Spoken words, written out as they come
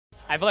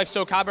I feel like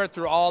Soulcalibur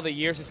through all the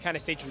years has kind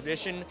of stayed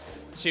tradition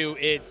to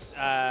its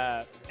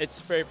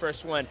very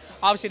first one.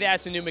 Obviously, they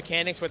add some new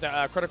mechanics with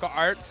critical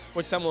art,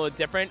 which is something a little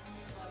different.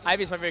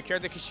 Ivy is my favorite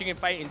character because she can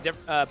fight in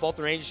both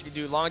ranges. She can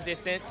do long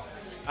distance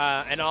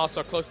and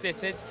also close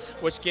distance,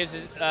 which gives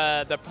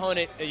the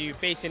opponent you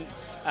facing,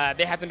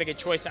 they have to make a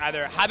choice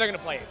either how they're going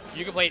to play it.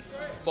 You can play it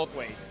both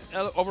ways.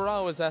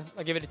 Overall,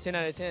 I give it a 10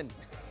 out of 10.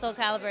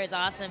 Soulcalibur is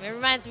awesome. It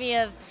reminds me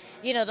of,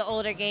 the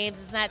older games.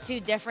 It's not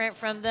too different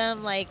from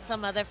them. Like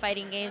some other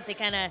fighting games, they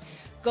kind of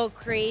go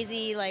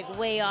crazy, like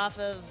way off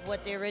of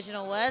what the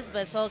original was.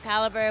 But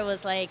Soulcalibur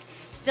was like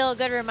still a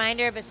good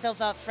reminder, but still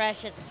felt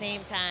fresh at the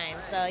same time.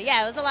 So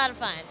yeah, it was a lot of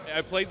fun.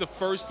 I played the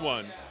first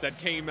one that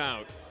came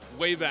out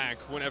way back,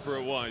 whenever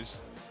it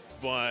was,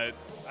 but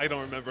I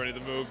don't remember any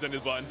of the moves and the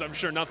buttons. I'm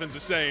sure nothing's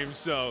the same.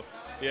 So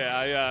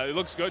yeah, it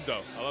looks good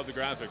though. I love the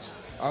graphics.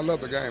 I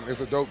love the game.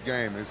 It's a dope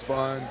game. It's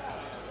fun.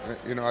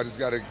 I just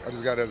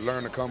gotta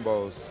learn the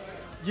combos.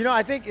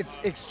 I think it's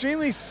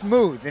extremely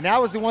smooth, and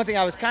that was the one thing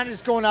I was kind of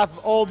just going off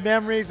of old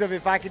memories of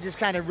if I could just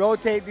kind of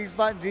rotate these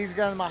buttons. These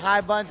are my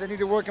high buttons. I need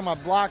to work on my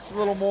blocks a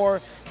little more.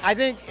 I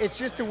think it's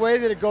just the way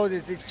that it goes.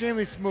 It's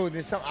extremely smooth.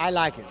 I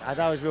like it. I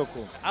thought it was real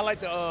cool. I like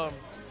the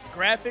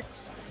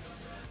graphics.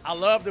 I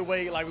love the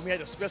way, like when we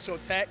had the special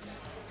attacks,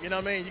 you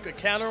could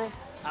counter them.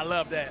 I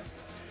love that.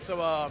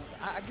 So I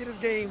give this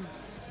game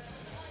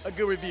a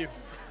good review.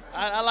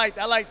 I liked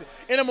it,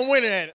 and I'm a winner at it.